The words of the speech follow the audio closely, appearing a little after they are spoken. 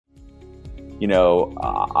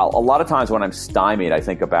a lot of times when I'm stymied, I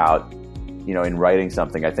think about, in writing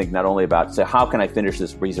something, I think not only about, so how can I finish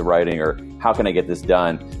this piece of writing or how can I get this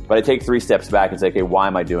done? But I take 3 steps back and say, okay, why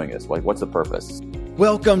am I doing this? Like, what's the purpose?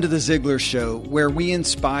 Welcome to The Ziglar Show, where we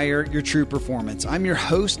inspire your true performance. I'm your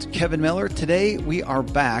host, Kevin Miller. Today, we are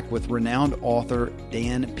back with renowned author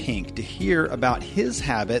Dan Pink to hear about his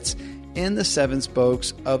habits and the 7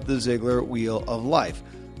 spokes of the Ziglar Wheel of Life.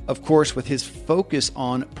 Of course, with his focus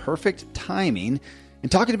on perfect timing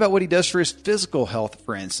and talking about what he does for his physical health,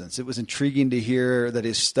 for instance. It was intriguing to hear that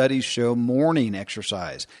his studies show morning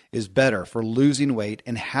exercise is better for losing weight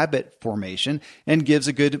and habit formation and gives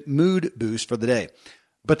a good mood boost for the day.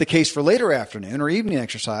 But the case for later afternoon or evening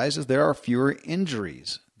exercise is there are fewer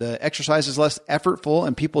injuries. The exercise is less effortful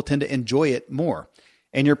and people tend to enjoy it more.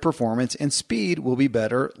 And your performance and speed will be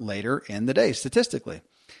better later in the day, statistically.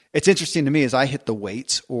 It's interesting to me as I hit the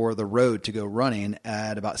weights or the road to go running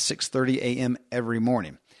at about 6:30 a.m. every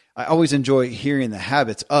morning. I always enjoy hearing the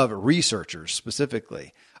habits of researchers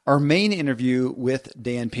specifically. Our main interview with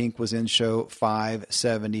Dan Pink was in show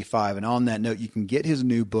 575. And on that note, you can get his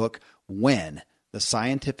new book, When: The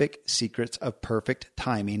Scientific Secrets of Perfect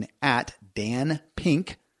Timing at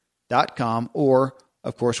danpink.com or,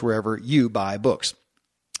 of course, wherever you buy books.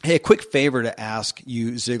 Hey, a quick favor to ask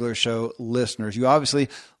you, Ziglar Show listeners. You obviously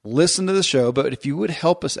listen to the show, but if you would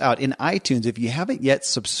help us out in iTunes, if you haven't yet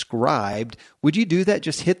subscribed, would you do that?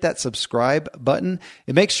 Just hit that subscribe button.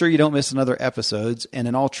 It makes sure you don't miss another episodes. And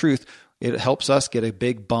in all truth, it helps us get a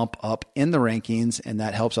big bump up in the rankings, and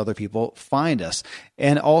that helps other people find us.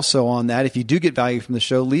 And also on that, if you do get value from the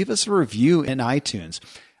show, leave us a review in iTunes.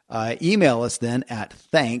 Email us then at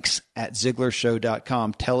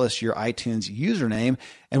thanks@ziglarshow.com. Tell us your iTunes username,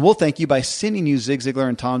 and we'll thank you by sending you Zig Ziglar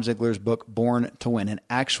and Tom Ziglar's book, Born to Win, an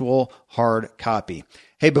actual hard copy.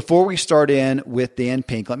 Hey, before we start in with Dan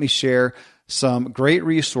Pink, let me share some great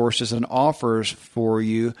resources and offers for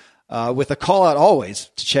you with a call out always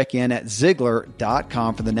to check in at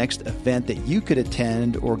Ziglar.com for the next event that you could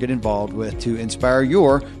attend or get involved with to inspire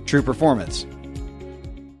your true performance.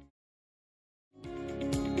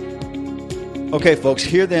 Okay, folks,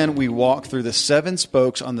 here then we walk through the 7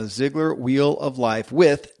 spokes on the Ziglar Wheel of Life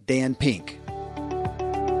with Dan Pink.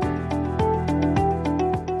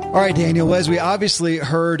 All right, Daniel, as we obviously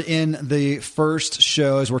heard in the first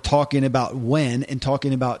show, as we're talking about when and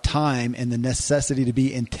talking about time and the necessity to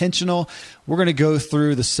be intentional, we're going to go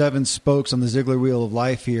through the 7 spokes on the Ziglar Wheel of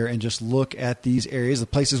Life here and just look at these areas, the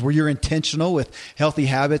places where you're intentional with healthy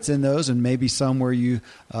habits in those, and maybe some where you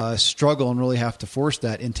struggle and really have to force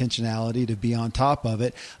that intentionality to be on top of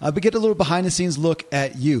it. But get a little behind the scenes look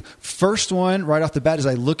at you. First one, right off the bat, as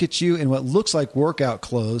I look at you in what looks like workout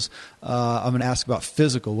clothes, I'm going to ask about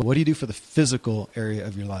physical. What do you do for the physical area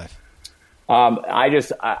of your life? I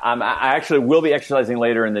actually will be exercising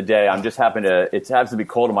later in the day. it happens to be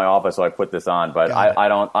cold in my office, so I put this on, but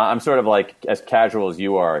I'm sort of like as casual as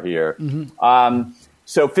you are here. Mm-hmm.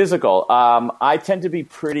 So physical, I tend to be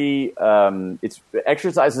pretty,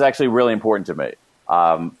 exercise is actually really important to me,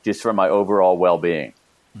 just for my overall well-being.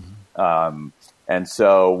 Mm-hmm. And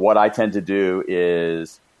so what I tend to do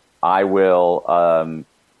is I will,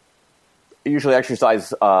 usually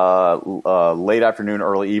exercise late afternoon,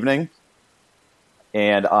 early evening,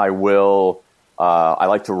 and I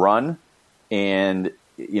like to run. And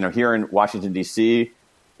here in Washington D.C.,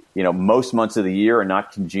 most months of the year are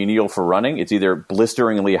not congenial for running. It's either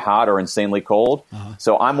blisteringly hot or insanely cold. Uh-huh.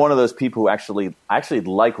 So I'm one of those people who actually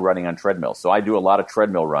like running on treadmills. So I do a lot of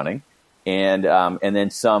treadmill running, and then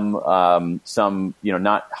some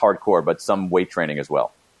not hardcore, but some weight training as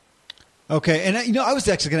well. Okay. And, I was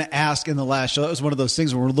actually going to ask in the last show, that was one of those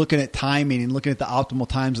things when we're looking at timing and looking at the optimal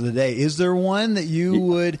times of the day. Is there one that you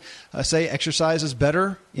would say exercise is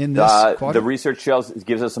better in this quadrant? The research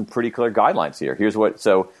gives us some pretty clear guidelines here. Here's what,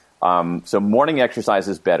 so morning exercise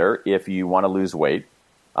is better if you want to lose weight.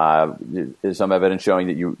 There's some evidence showing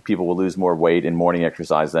that people will lose more weight in morning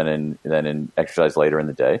exercise than in exercise later in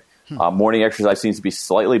the day. Morning exercise seems to be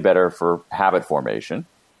slightly better for habit formation.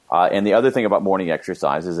 And the other thing about morning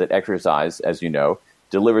exercise is that exercise, as you know,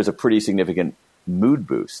 delivers a pretty significant mood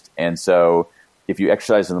boost. And so if you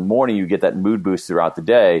exercise in the morning, you get that mood boost throughout the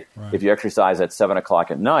day. Right. If you exercise at 7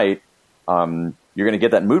 o'clock at night, you're going to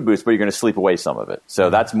get that mood boost, but you're going to sleep away some of it. So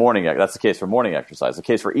that's the case for morning exercise. The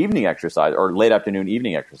case for evening exercise or late afternoon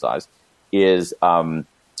evening exercise is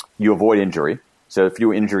you avoid injury. So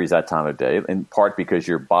fewer injuries that time of day, in part because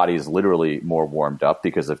your body is literally more warmed up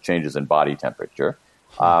because of changes in body temperature.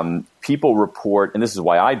 People report, and this is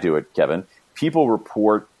why I do it, Kevin, people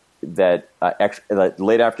report that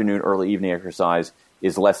late afternoon, early evening exercise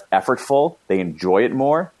is less effortful. They enjoy it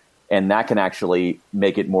more. and that can actually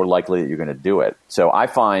make it more likely that you're going to do it. So I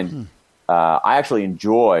find I actually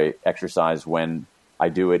enjoy exercise when I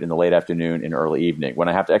do it in the late afternoon and early evening. When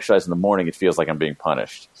I have to exercise in the morning, it feels like I'm being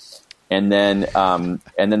punished. And then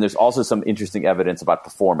there's also some interesting evidence about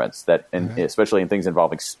performance that, and especially in things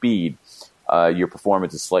involving speed, your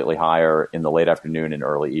performance is slightly higher in the late afternoon and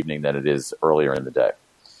early evening than it is earlier in the day.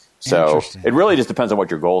 So it really just depends on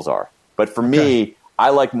what your goals are. But for me, I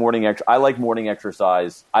like morning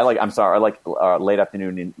exercise. I like late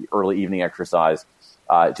afternoon and early evening exercise,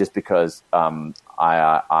 just because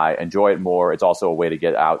I enjoy it more. It's also a way to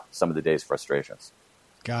get out some of the day's frustrations.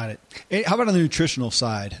 Got it. How about on the nutritional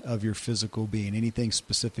side of your physical being? Anything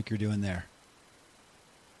specific you're doing there?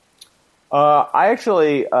 I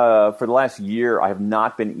actually, for the last year, I have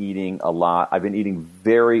not been eating a lot. I've been eating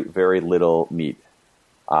very, very little meat.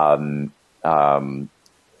 Largely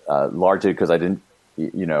because I didn't,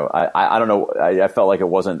 I don't know. I felt like it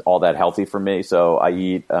wasn't all that healthy for me. So I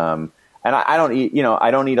eat, and I don't eat,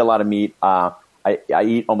 I don't eat a lot of meat. I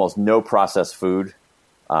eat almost no processed food.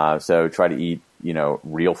 So try to eat,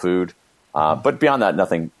 real food. But beyond that,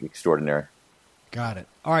 nothing extraordinary. Got it.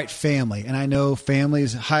 All right. Family. And I know family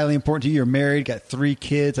is highly important to you. You're married, got 3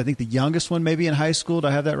 kids. I think the youngest one may be in high school. Do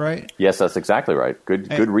I have that right? Yes, that's exactly right.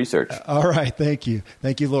 Good research. All right. Thank you.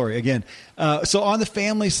 Thank you, Lori. Again. So on the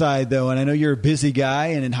family side, though, and I know you're a busy guy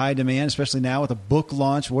and in high demand, especially now with a book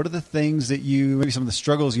launch, what are the things that maybe some of the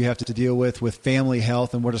struggles you have to deal with family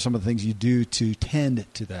health, and what are some of the things you do to tend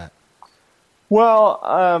to that?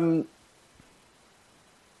 Well,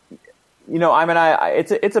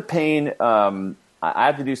 it's a pain. I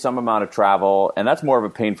have to do some amount of travel, and that's more of a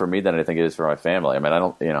pain for me than I think it is for my family. I mean,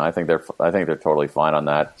 I think they're totally fine on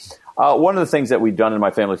that. One of the things that we've done in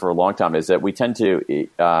my family for a long time is that we tend to, if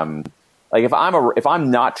I'm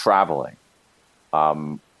not traveling,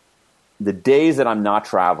 the days that I'm not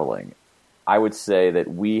traveling, I would say that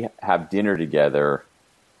we have dinner together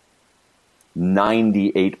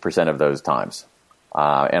 98% of those times.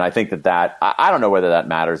 And I think that I don't know whether that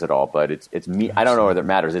matters at all, but it's me. I don't know whether it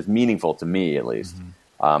matters. It's meaningful to me, at least.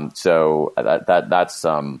 So that's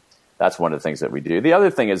one of the things that we do. The other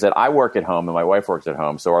thing is that I work at home and my wife works at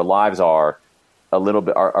home. So our lives are a little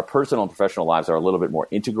bit, our personal and professional lives are a little bit more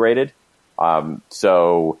integrated.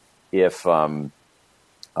 So if, like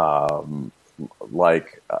on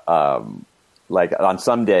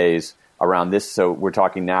some days around this, so we're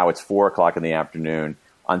talking now, it's 4:00 in the afternoon.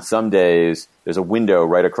 On some days, there's a window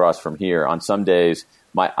right across from here. On some days,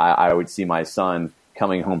 I would see my son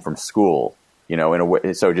coming home from school, in a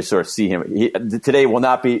way. So just sort of see him. Today will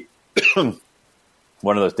not be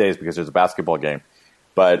one of those days because there's a basketball game.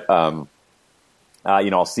 But, I'll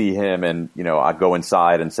see him and, I'll go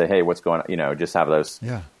inside and say, hey, what's going on? Just have those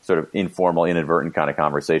sort of informal, inadvertent kind of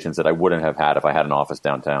conversations that I wouldn't have had if I had an office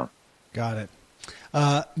downtown. Got it.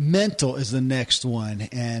 Mental is the next one,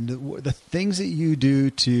 and the things that you do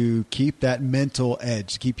to keep that mental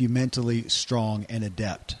edge, to keep you mentally strong and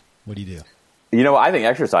adept. What do you do? I think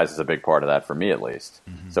exercise is a big part of that for me, at least.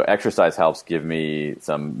 So exercise helps give me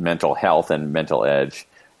some mental health and mental edge.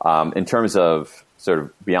 In terms of sort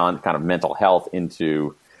of beyond kind of mental health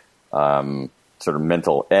into sort of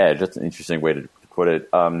mental edge, that's an interesting way to put it.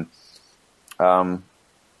 I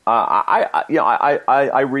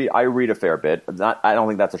read a fair bit. I don't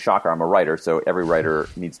think that's a shocker. I'm a writer, so every writer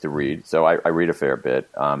needs to read. So I read a fair bit.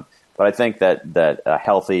 But I think that a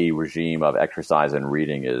healthy regime of exercise and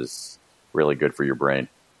reading is really good for your brain.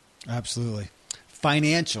 Absolutely.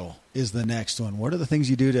 Financial is the next one. What are the things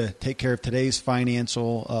you do to take care of today's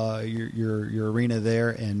financial, your arena there,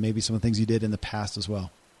 and maybe some of the things you did in the past as well?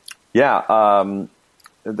 Yeah.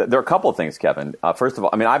 There are a couple of things, Kevin. First of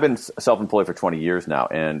all, I've been self-employed for 20 years now,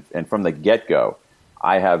 and from the get-go,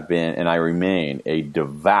 I have been and I remain a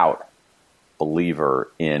devout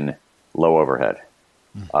believer in low overhead.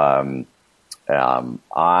 I,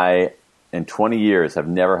 in 20 years, have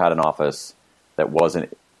never had an office that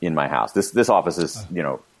wasn't in my house. This office is,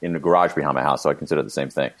 in the garage behind my house, so I consider it the same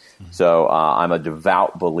thing. So I'm a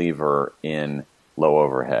devout believer in low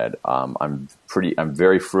overhead. I'm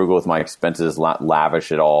very frugal with my expenses, not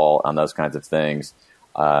lavish at all on those kinds of things.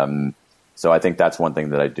 So I think that's one thing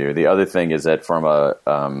that I do. The other thing is that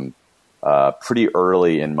from pretty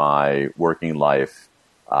early in my working life,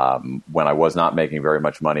 when I was not making very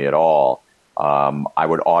much money at all, I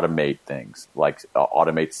would automate things like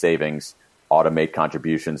automate savings, automate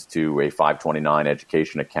contributions to a 529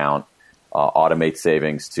 education account, automate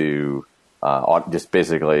savings to just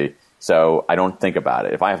basically. So I don't think about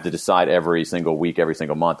it. If I have to decide every single week, every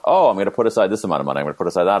single month, I'm going to put aside this amount of money, I'm going to put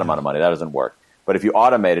aside that amount of money, that doesn't work. But if you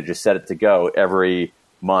automate it, just set it to go every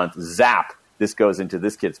month, zap, this goes into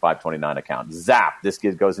this kid's 529 account. Zap, this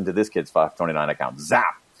kid goes into this kid's 529 account.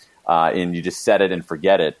 Zap, and you just set it and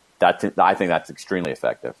forget it. I think that's extremely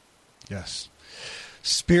effective. Yes.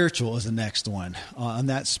 Spiritual is the next one. On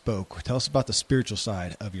that spoke. Tell us about the spiritual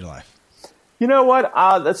side of your life. You know what?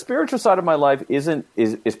 The spiritual side of my life is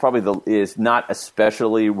not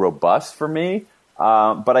especially robust for me.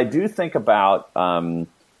 But I do think about, a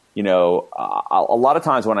lot of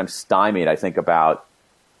times when I'm stymied, I think about,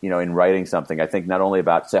 in writing something, I think not only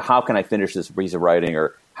about, say, how can I finish this piece of writing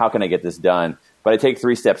or how can I get this done? But I take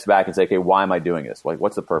 3 steps back and say, okay, why am I doing this? Like,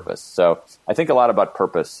 what's the purpose? So I think a lot about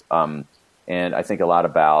purpose. And I think a lot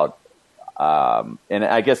about, and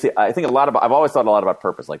I guess I think a lot about, I've always thought a lot about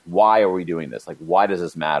purpose. Like, why are we doing this? Like, why does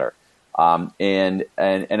this matter? And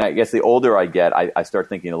I guess the older I get, I start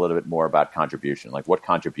thinking a little bit more about contribution. Like, what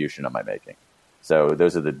contribution am I making? So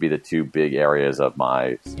those would be the 2 big areas of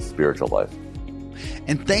my spiritual life.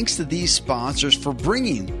 And thanks to these sponsors for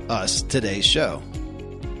bringing us today's show.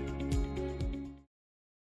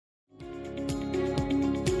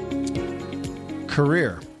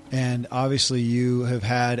 Career. And obviously you have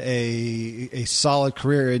had a solid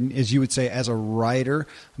career, and as you would say, as a writer.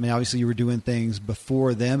 I mean, obviously you were doing things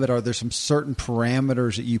before then, but are there some certain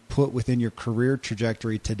parameters that you put within your career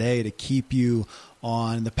trajectory today to keep you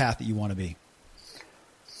on the path that you want to be?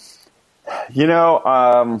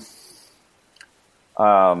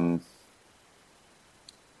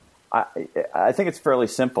 I think it's fairly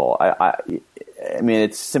simple. I mean,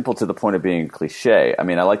 it's simple to the point of being cliche. I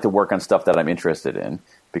mean, I like to work on stuff that I'm interested in,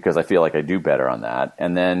 because I feel like I do better on that.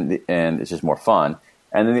 And it's just more fun.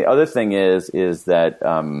 And then the other thing is that,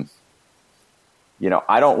 I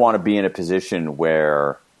don't want to be in a position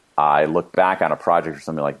where I look back on a project or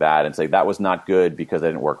something like that and say, that was not good because I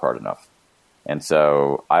didn't work hard enough. And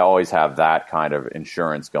so I always have that kind of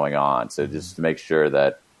insurance going on. So just to make sure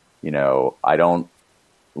that, I don't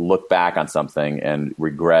look back on something and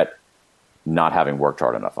regret not having worked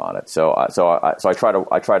hard enough on it. So I try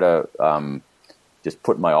to, just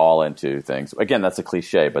put my all into things. Again, that's a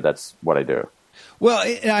cliche, but that's what I do. Well,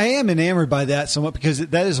 I am enamored by that somewhat, because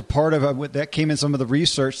that is a part of what that came in some of the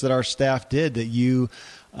research that our staff did, that you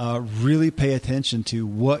really pay attention to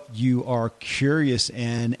what you are curious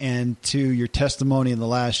in, and to your testimony in the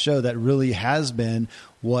last show, that really has been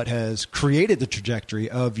what has created the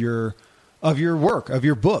trajectory of your work, of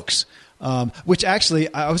your books. Which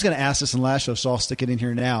actually, I was going to ask this in the last show, so I'll stick it in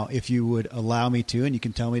here now, if you would allow me to, and you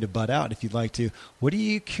can tell me to butt out if you'd like to. What are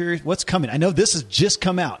you curious? What's coming? I know this has just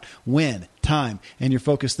come out. When, time, and your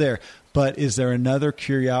focus there. But is there another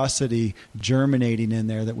curiosity germinating in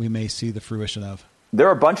there that we may see the fruition of? There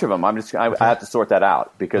are a bunch of them. I have to sort that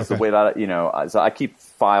out, because the way that, so I keep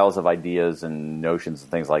files of ideas and notions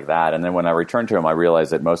and things like that. And then when I return to them, I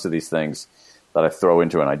realize that most of these things that I throw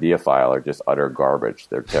into an idea file are just utter garbage.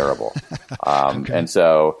 They're terrible. Okay. And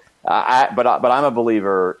so, but I'm a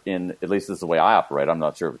believer in, at least this is the way I operate. I'm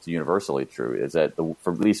not sure if it's universally true, is that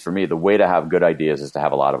at least for me, the way to have good ideas is to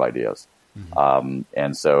have a lot of ideas. Mm-hmm.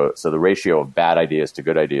 And so the ratio of bad ideas to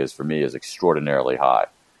good ideas for me is extraordinarily high.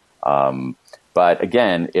 But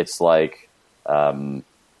again, it's like, it's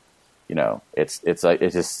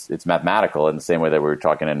mathematical in the same way that we were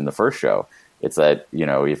talking in the first show. It's that,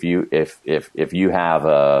 if you have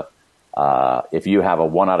a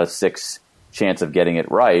 1 out of 6 chance of getting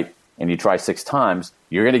it right, and you try 6 times,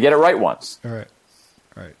 you're going to get it right once. All right.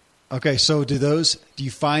 Okay. So do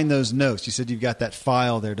you find those notes? You said you've got that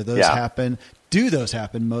file there. Do those happen? Do those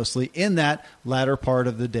happen mostly in that latter part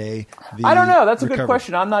of the day? I don't know. That's a good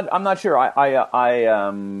question. I'm not sure. I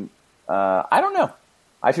don't know.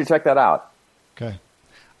 I should check that out. Okay.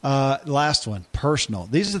 Last one, personal.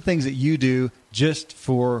 These are the things that you do just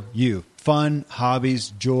for you. Fun,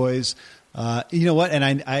 hobbies, joys. You know what?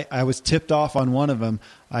 And I was tipped off on one of them.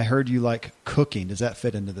 I heard you like cooking. Does that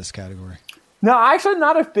fit into this category? No, actually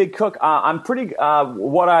not a big cook. I'm pretty,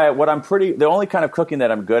 the only kind of cooking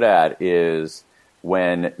that I'm good at is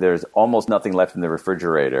when there's almost nothing left in the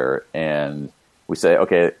refrigerator and we say,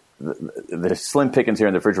 okay, there's slim pickings here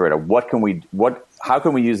in the refrigerator. How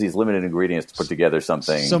can we use these limited ingredients to put together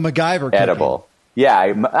something MacGyver edible? Cooking.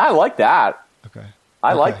 Yeah, I like that. Okay.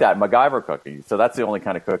 I like that, MacGyver cooking. So that's the only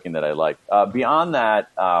kind of cooking that I like. Beyond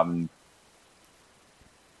that, I'm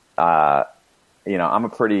a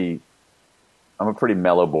pretty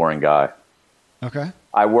mellow, boring guy. Okay.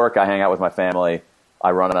 I work, I hang out with my family,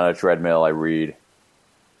 I run on a treadmill, I read.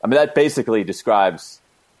 I mean, that basically describes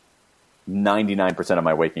 99% of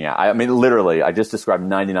my waking hours. I mean, literally, I just described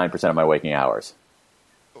 99% of my waking hours.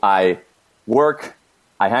 I work,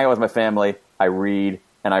 I hang out with my family, I read,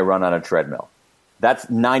 and I run on a treadmill. That's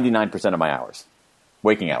 99% of my hours,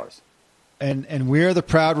 waking hours. And we're the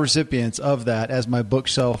proud recipients of that, as my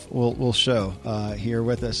bookshelf will show here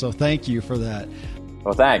with us. So thank you for that.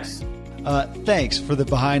 Well, thanks. Thanks for the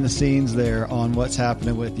behind the scenes there on what's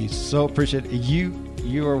happening with you. So appreciate it.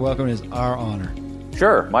 You are welcome. It is our honor.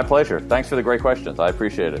 Sure. My pleasure. Thanks for the great questions. I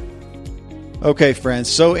appreciate it. Okay, friends.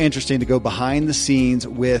 So interesting to go behind the scenes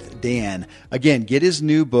with Dan. Again, get his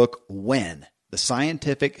new book, When? The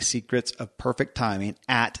Scientific Secrets of Perfect Timing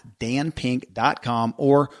at danpink.com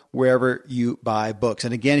or wherever you buy books.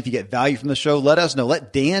 And again, if you get value from the show, let us know.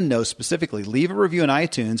 Let Dan know specifically. Leave a review on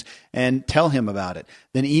iTunes and tell him about it.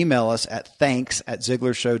 Then email us at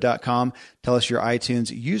thanks@ziglarshow.com. Tell us your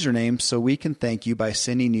iTunes username so we can thank you by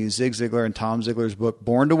sending you Zig Ziglar and Tom Ziglar's book,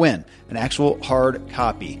 Born to Win, an actual hard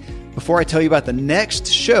copy. Before I tell you about the next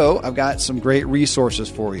show, I've got some great resources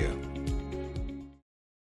for you.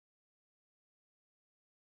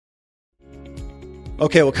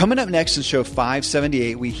 Okay, well, coming up next in show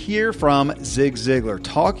 578, we hear from Zig Ziglar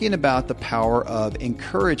talking about the power of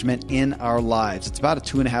encouragement in our lives. It's about a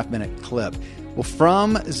 2.5-minute clip. Well,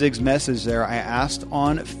 from Zig's message there, I asked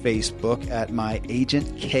on Facebook at my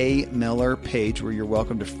Agent K Miller page, where you're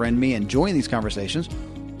welcome to friend me and join these conversations.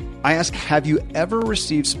 I asked, have you ever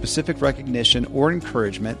received specific recognition or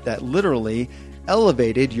encouragement that literally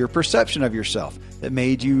elevated your perception of yourself, that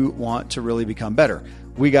made you want to really become better?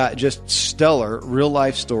 We got just stellar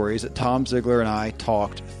real-life stories that Tom Ziglar and I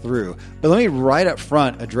talked through. But let me right up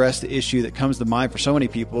front address the issue that comes to mind for so many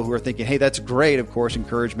people who are thinking, hey, that's great. Of course,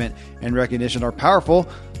 encouragement and recognition are powerful,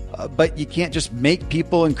 but you can't just make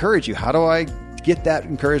people encourage you. How do I get that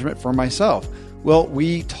encouragement for myself? Well,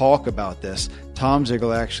 we talk about this. Tom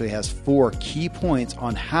Ziglar actually has 4 key points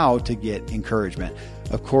on how to get encouragement.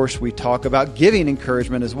 Of course, we talk about giving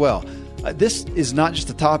encouragement as well. This is not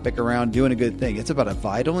just a topic around doing a good thing. It's about a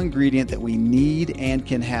vital ingredient that we need and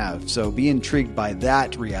can have. So be intrigued by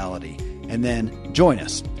that reality and then join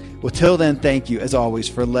us. Well, till then, thank you as always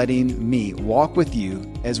for letting me walk with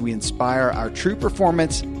you as we inspire our true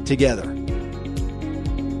performance together.